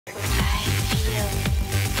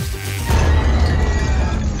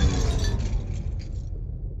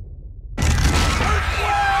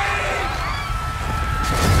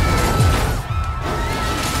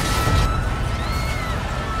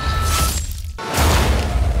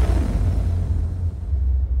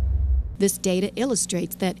This data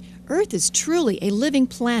illustrates that Earth is truly a living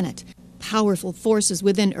planet. Powerful forces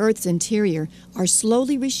within Earth's interior are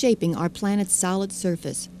slowly reshaping our planet's solid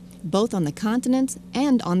surface, both on the continents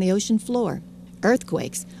and on the ocean floor.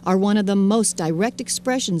 Earthquakes are one of the most direct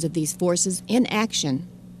expressions of these forces in action.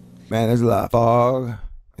 Man, there's a lot of fog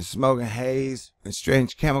and smoke and haze and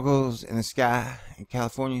strange chemicals in the sky in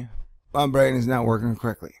California. My brain is not working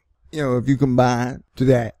correctly. You know, if you combine to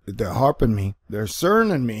that they're harping me, they're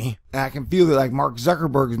cerning me, and I can feel that like Mark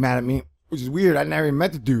Zuckerberg is mad at me, which is weird. I never even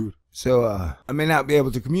met the dude. So, I may not be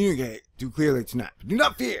able to communicate too clearly tonight. But do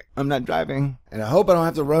not fear. I'm not driving. And I hope I don't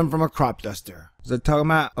have to run from a crop duster. Was I talking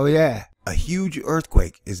about? Oh, yeah. A huge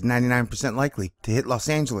earthquake is 99% likely to hit Los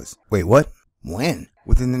Angeles. Wait, what? When?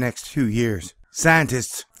 Within the next 2 years.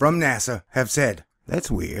 Scientists from NASA have said. That's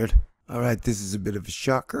weird. All right, this is a bit of a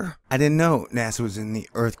shocker. I didn't know NASA was in the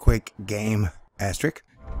earthquake game. Asterisk.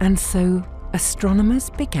 And so, astronomers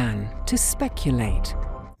began to speculate.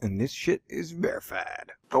 And this shit is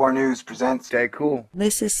verified. Thor News presents. Stay cool.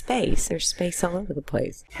 This is space. There's space all over the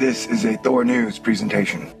place. This is a Thor News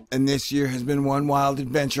presentation. And this year has been one wild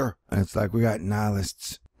adventure. And it's like we got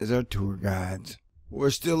nihilists as our tour guides. We're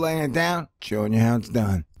still laying it down, showing you how it's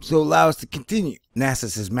done. So allow us to continue. NASA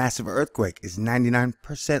says massive earthquake is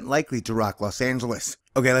 99% likely to rock Los Angeles.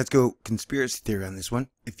 Okay, let's go conspiracy theory on this one.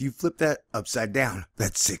 If you flip that upside down,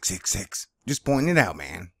 that's 666. Just point it out,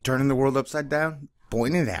 man. Turning the world upside down?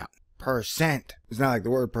 Point it out. Percent. It's not like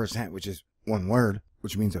the word percent, which is one word,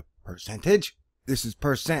 which means a percentage. This is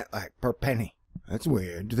percent, like per penny. That's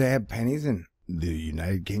weird. Do they have pennies in the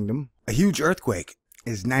United Kingdom? A huge earthquake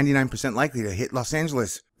is 99% likely to hit Los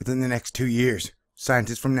Angeles within the next 2 years.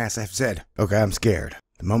 Scientists from NASA have said. Okay, I'm scared.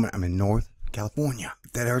 The moment I'm in North California,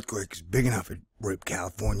 if that earthquake is big enough, it'd rip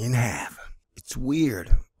California in half. It's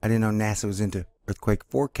weird. I didn't know NASA was into earthquake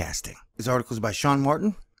forecasting. This article is by Sean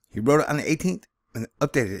Martin. He wrote it on the 18th and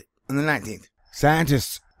updated it on the 19th.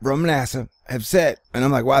 Scientists from NASA have said, and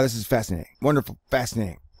I'm like, wow, this is fascinating. Wonderful,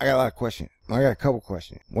 fascinating. I got a lot of questions. I got a couple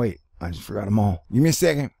questions. Wait, I just forgot them all. Give me a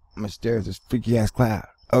second. I'm gonna stare at this freaky ass cloud.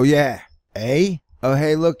 Oh yeah. Oh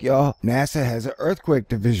hey, look y'all. NASA has an earthquake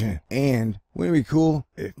division. And wouldn't it be cool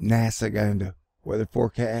if NASA got into weather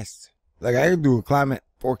forecasts? Like I could do a climate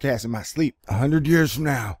forecast in my sleep. 100 years from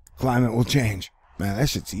now, climate will change. Man, that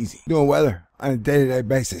shit's easy. Doing weather on a day-to-day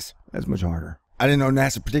basis. That's much harder. I didn't know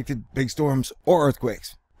NASA predicted big storms or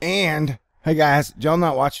earthquakes. And, hey guys, did y'all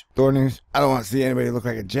not watch Thor News? I don't want to see anybody look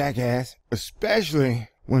like a jackass, especially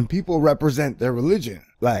when people represent their religion.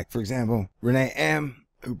 Like, for example, Renee M.,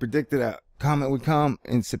 who predicted a comet would come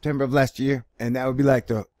in September of last year, and that would be like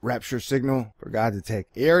the rapture signal for God to take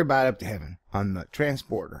everybody up to heaven on the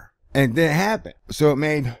transporter. And it didn't happen. So it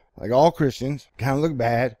made, like all Christians, kind of look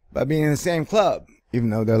bad by being in the same club,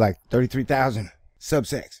 even though they're like 33,000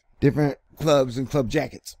 subsects. Different clubs and club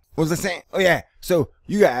jackets. What was I saying? Oh yeah, so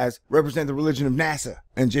you guys represent the religion of NASA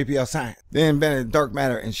and JPL science. They invented dark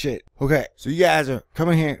matter and shit. Okay, so you guys are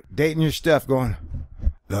coming here, dating your stuff, going,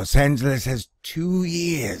 Los Angeles has 2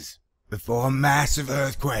 years before a massive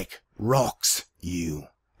earthquake rocks you,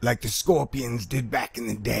 like the Scorpions did back in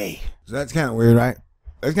the day. So that's kind of weird, right?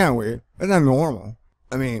 That's kind of weird. That's not normal.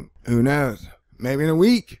 I mean, who knows? Maybe in a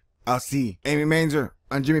week, I'll see Amy Mainzer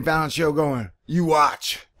on Jimmy Fallon's show going, you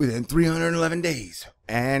watch, within 311 days,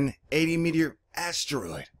 an 80-meteor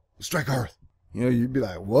asteroid will strike Earth. You know, you'd be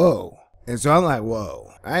like, whoa. And so I'm like,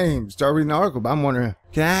 whoa. I didn't even start reading the article, but I'm wondering,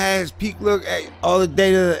 can I have this peek look at all the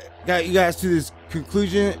data that got you guys to this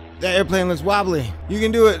conclusion? That airplane looks wobbly. You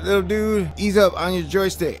can do it, little dude. Ease up on your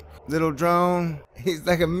joystick. Little drone. He's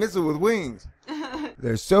like a missile with wings.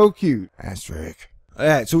 They're so cute. Asterisk. All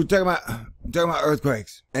right, so we're talking about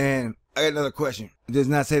earthquakes. And I got another question. It does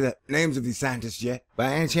not say the names of these scientists yet.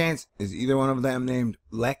 By any chance, is either one of them named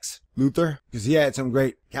Lex Luthor? Because he had some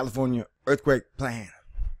great California earthquake plan.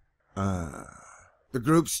 The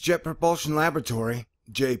group's Jet Propulsion Laboratory,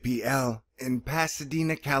 JPL, in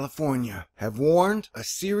Pasadena, California, have warned a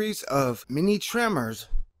series of mini-tremors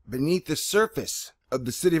beneath the surface of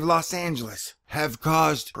the city of Los Angeles have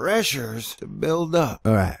caused pressures to build up.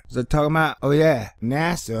 Alright, so talking about, oh yeah,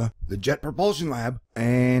 NASA, the Jet Propulsion Lab,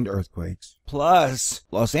 and earthquakes, plus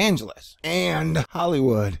Los Angeles, and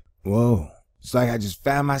Hollywood. Whoa, it's like I just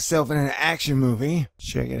found myself in an action movie.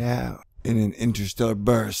 Check it out. In an interstellar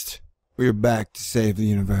burst, we're back to save the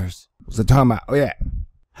universe. What's I talking about? Oh yeah,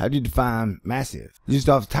 how do you define massive? Just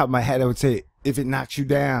off the top of my head, I would say, if it knocks you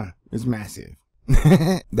down, it's massive.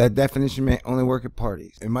 That definition may only work at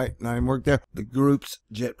parties. It might not even work there. The group's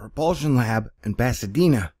Jet Propulsion Lab in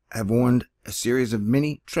Pasadena have warned a series of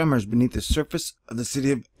mini-tremors beneath the surface of the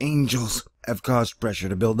City of Angels have caused pressure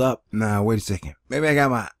to build up. Nah, wait a second. Maybe I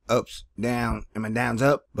got my ups down and my downs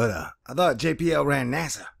up, but I thought JPL ran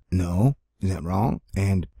NASA. No, is that wrong?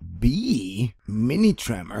 And B,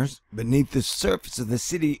 mini-tremors beneath the surface of the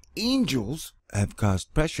city Angels have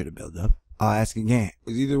caused pressure to build up. I'll ask again.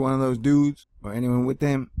 Was either one of those dudes or anyone with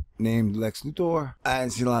them named Lex Luthor? I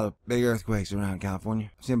didn't see a lot of big earthquakes around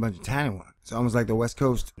California. I've seen a bunch of tiny ones. It's almost like the West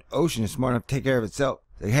Coast ocean is smart enough to take care of itself.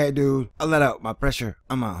 It's like, hey dude, I let out my pressure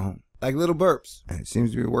on my own. Like little burps. And it seems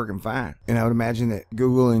to be working fine. And I would imagine that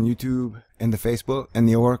Google and YouTube and the Facebook and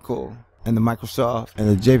the Oracle and the Microsoft and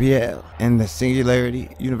the JPL and the Singularity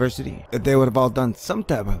University, that they would have all done some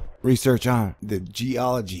type of research on the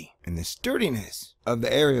geology and the sturdiness of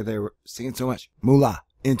the area they were seeing so much moolah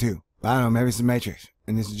into. I don't know, maybe some Matrix.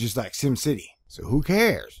 And this is just like Sim City. So who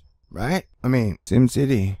cares, right? I mean, Sim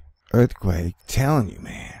City earthquake, telling you,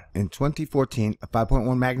 man. In 2014, a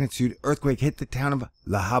 5.1 magnitude earthquake hit the town of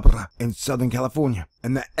La Habra in Southern California.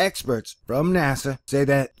 And the experts from NASA say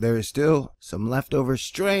that there is still some leftover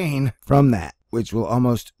strain from that, which will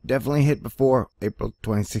almost definitely hit before April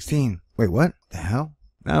 2016. Wait, what? The hell?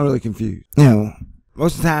 Now I'm really confused. You know,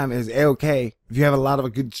 most of the time it's A-okay if you have a lot of a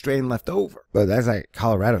good strain left over. But that's like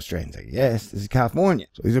Colorado strains. Like, yes, this is California.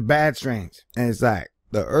 So these are bad strains. And it's like,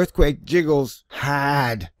 the earthquake jiggles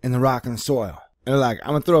hide in the rock and the soil. And they're like, I'm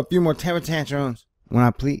going to throw a few more temper tantrums when I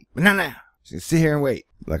plead. But not now. Just sit here and wait.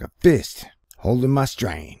 Like a fist holding my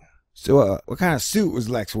strain. So, what kind of suit was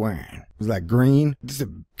Lex wearing? It was like green. Just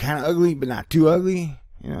kind of ugly, but not too ugly.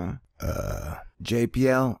 You know.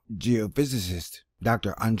 JPL geophysicist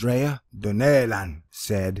Dr. Andrea Donelan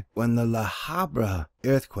said when the La Habra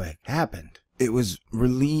earthquake happened, it was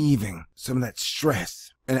relieving some of that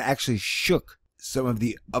stress. And it actually shook some of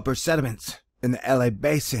the upper sediments in the LA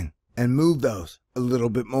basin and moved those a little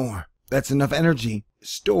bit more. That's enough energy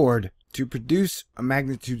stored to produce a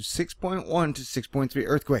magnitude 6.1 to 6.3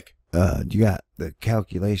 earthquake. Do you got the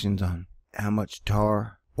calculations on how much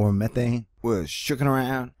tar or methane was shooking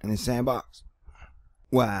around in the sandbox?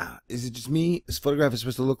 Wow, is it just me? This photograph is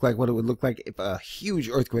supposed to look like what it would look like if a huge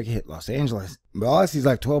earthquake hit Los Angeles. But all I see is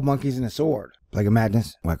like 12 monkeys and a sword. Like a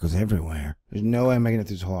madness. Well, it goes everywhere. There's no way I'm making it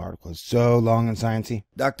through this whole article. It's so long and sciencey.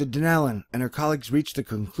 Dr. Donnellan and her colleagues reached the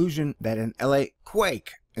conclusion that an LA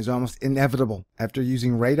quake is almost inevitable after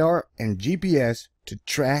using radar and GPS to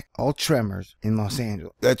track all tremors in Los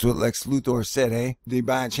Angeles. That's what Lex Luthor said, eh? Did he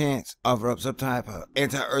by chance offer up some type of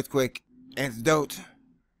anti-earthquake antidote?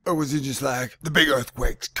 Or was it just like, the big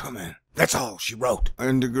earthquake's coming? That's all she wrote.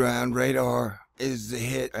 Underground radar is the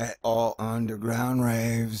hit at all underground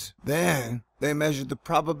raves. Then they measured the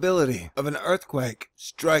probability of an earthquake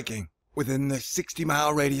striking within the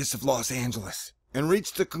 60-mile radius of Los Angeles and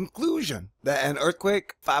reached the conclusion that an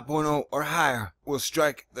earthquake 5.0 or higher will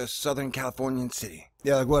strike the Southern Californian city.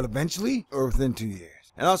 Yeah, like what, eventually? Or within 2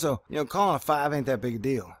 years? And also, you know, calling a 5 ain't that big a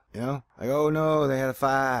deal. You know? Like, oh no, they had a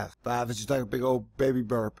 5. 5 is just like a big old baby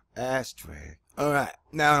burp. Asterisk. Alright,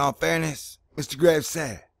 now in all fairness, Mr. Graves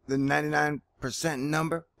said the 99%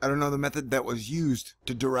 number, I don't know the method that was used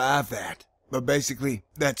to derive that. But basically,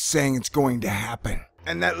 that's saying it's going to happen.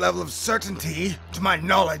 And that level of certainty, to my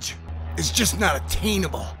knowledge, is just not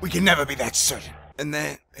attainable. We can never be that certain. And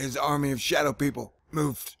then his army of shadow people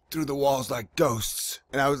moved through the walls like ghosts.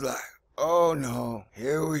 And I was like, oh no,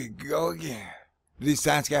 here we go again. Do these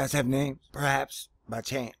science guys have names? Perhaps, by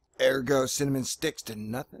chance. Ergo, cinnamon sticks to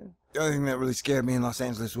nothing. The only thing that really scared me in Los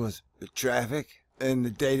Angeles was the traffic and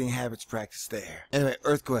the dating habits practiced there. Anyway,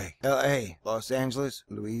 earthquake. L.A., Los Angeles,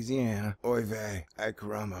 Louisiana. Oy vey. Ay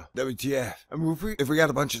caramba. WTF. I mean, if we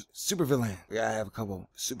got a bunch of supervillains, we gotta have a couple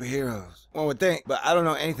superheroes. One would think, but I don't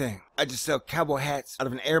know anything. I just sell cowboy hats out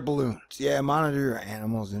of an air balloon. So yeah, monitor your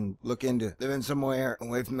animals and look into living somewhere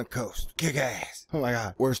away from the coast. Kick ass. Oh my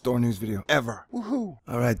god. Worst Thor news video ever. Woohoo.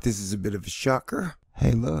 Alright, this is a bit of a shocker.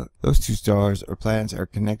 Hey look, those two stars or planets are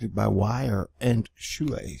connected by wire and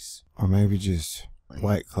shoelace. Or maybe just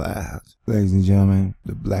white clouds. Ladies and gentlemen,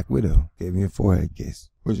 the Black Widow gave me a forehead kiss.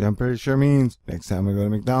 Which I'm pretty sure means next time I go to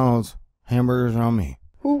McDonald's, hamburgers are on me.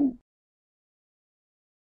 Woo.